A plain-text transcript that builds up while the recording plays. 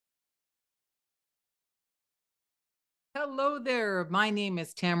Hello there. My name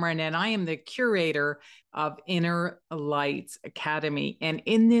is Tammeron, and I am the curator of Inner Lights Academy. And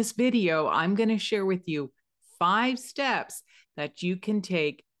in this video, I'm going to share with you 5 steps that you can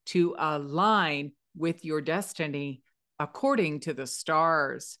take to align with your destiny according to the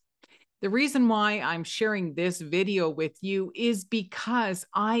stars. The reason why I'm sharing this video with you is because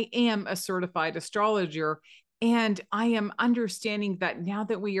I am a certified astrologer, and I am understanding that now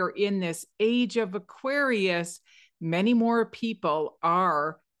that we are in this age of Aquarius, many more people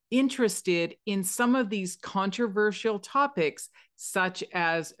are interested in some of these controversial topics, such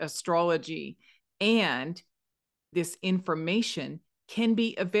as astrology. And this information can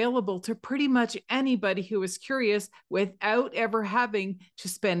be available to pretty much anybody who is curious without ever having to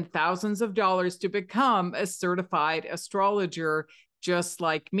spend thousands of dollars to become a certified astrologer, just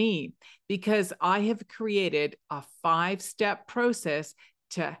like me, because I have created a 5-step process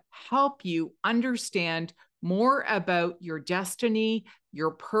to help you understand more about your destiny, your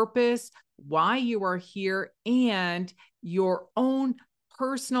purpose, why you are here, and your own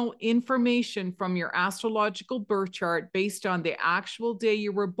personal information from your astrological birth chart based on the actual day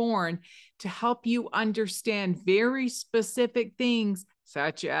you were born to help you understand very specific things,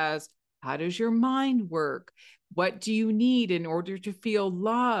 such as how does your mind work? What do you need in order to feel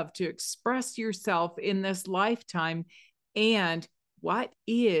love, to express yourself in this lifetime? And what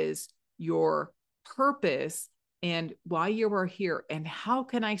is your purpose and why you are here? And how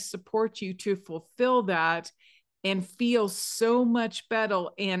can I support you to fulfill that and feel so much better,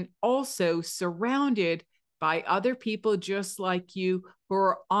 and also surrounded by other people just like you who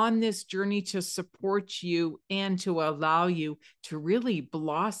are on this journey to support you and to allow you to really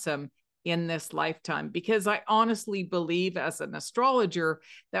blossom in this lifetime? Because I honestly believe, as an astrologer,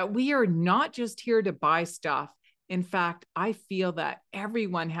 that we are not just here to buy stuff. In fact, I feel that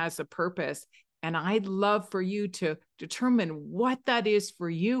everyone has a purpose, and I'd love for you to determine what that is for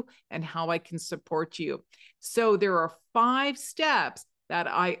you and how I can support you. So there are 5 steps that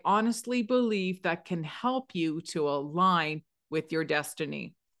I honestly believe that can help you to align with your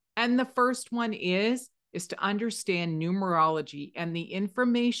destiny. And the first one is to understand numerology and the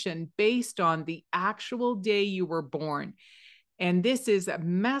information based on the actual day you were born. And this is a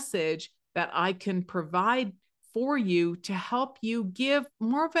message that I can provide for you to help you give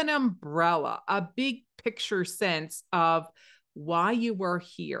more of an umbrella, a big picture sense of why you are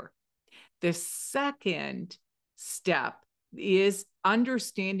here. The second step is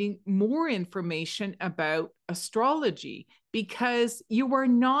understanding more information about astrology, because you are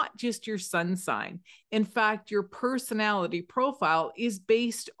not just your sun sign. In fact, your personality profile is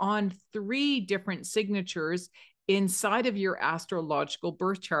based on 3 different signatures inside of your astrological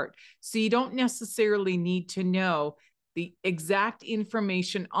birth chart. So you don't necessarily need to know the exact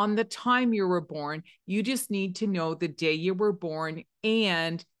information on the time you were born. You just need to know the day you were born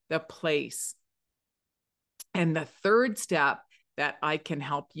and the place. And the third step that I can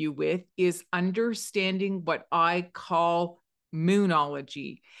help you with is understanding what I call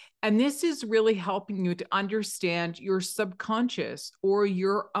moonology. And this is really helping you to understand your subconscious or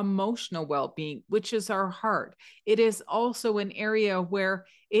your emotional well-being, which is our heart. It is also an area where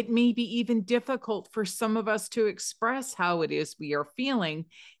it may be even difficult for some of us to express how it is we are feeling.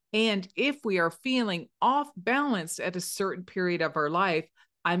 And if we are feeling off balance at a certain period of our life,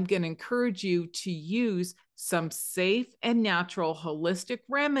 I'm going to encourage you to use some safe and natural holistic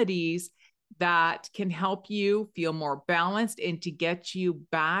remedies that can help you feel more balanced and to get you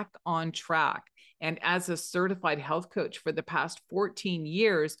back on track. And as a certified health coach for the past 14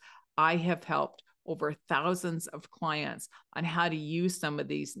 years, I have helped over thousands of clients on how to use some of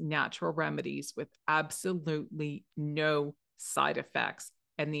these natural remedies with absolutely no side effects.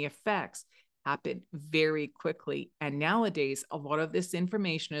 And the effects happen very quickly. And nowadays, a lot of this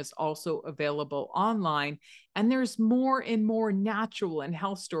information is also available online. And there's more and more natural and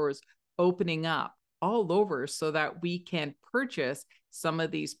health stores opening up all over so that we can purchase some of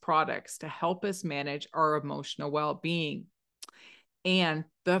these products to help us manage our emotional well-being. And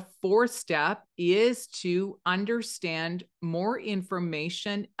the 4th step is to understand more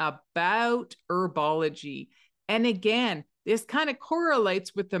information about herbology. And again, this kind of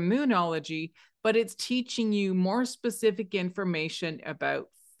correlates with the moonology, but it's teaching you more specific information about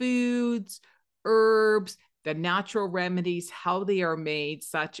foods, herbs, the natural remedies, how they are made,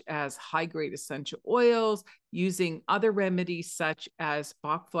 such as high-grade essential oils, using other remedies such as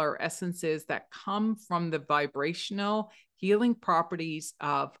Bach flower essences that come from the vibrational healing properties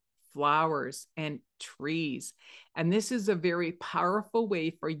of flowers, and trees. And this is a very powerful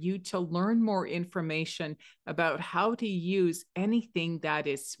way for you to learn more information about how to use anything that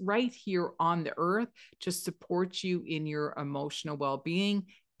is right here on the earth to support you in your emotional well-being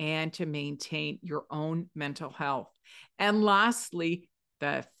and to maintain your own mental health. And lastly,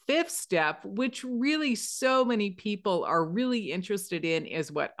 the fifth step, which really so many people are really interested in,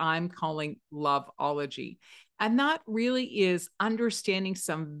 is what I'm calling loveology. And that really is understanding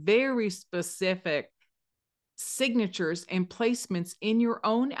some very specific signatures and placements in your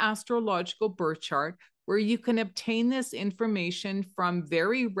own astrological birth chart, where you can obtain this information from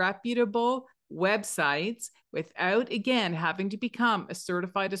very reputable websites without, again, having to become a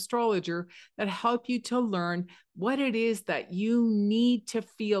certified astrologer, that help you to learn what it is that you need to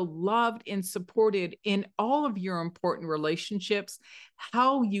feel loved and supported in all of your important relationships,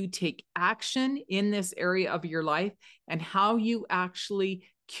 how you take action in this area of your life, and how you actually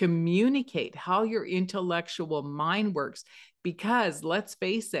communicate, how your intellectual mind works. Because let's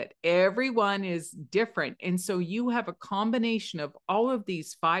face it, everyone is different. And so you have a combination of all of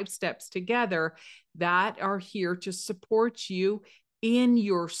these 5 steps together that are here to support you in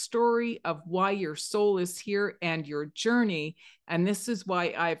your story of why your soul is here and your journey. And this is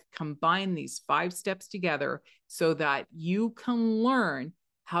why I've combined these 5 steps together so that you can learn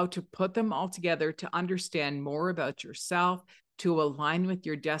how to put them all together to understand more about yourself, to align with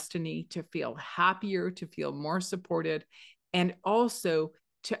your destiny, to feel happier, to feel more supported, and also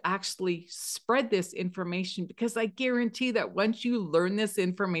to actually spread this information. Because I guarantee that once you learn this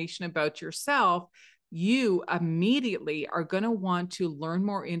information about yourself, you immediately are going to want to learn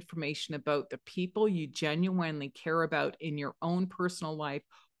more information about the people you genuinely care about in your own personal life,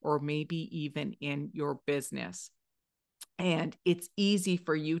 or maybe even in your business. And it's easy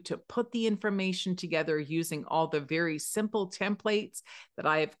for you to put the information together using all the very simple templates that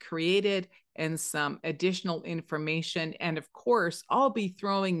I have created and some additional information. And of course, I'll be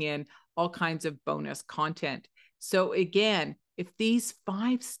throwing in all kinds of bonus content. So again, if these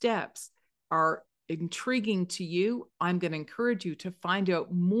 5 steps are intriguing to you, I'm going to encourage you to find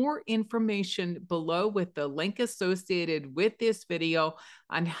out more information below with the link associated with this video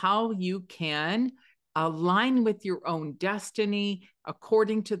on how you can align with your own destiny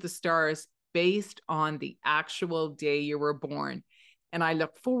according to the stars based on the actual day you were born. And I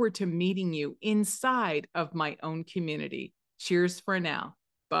look forward to meeting you inside of my own community. Cheers for now.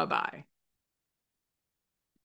 Bye-bye.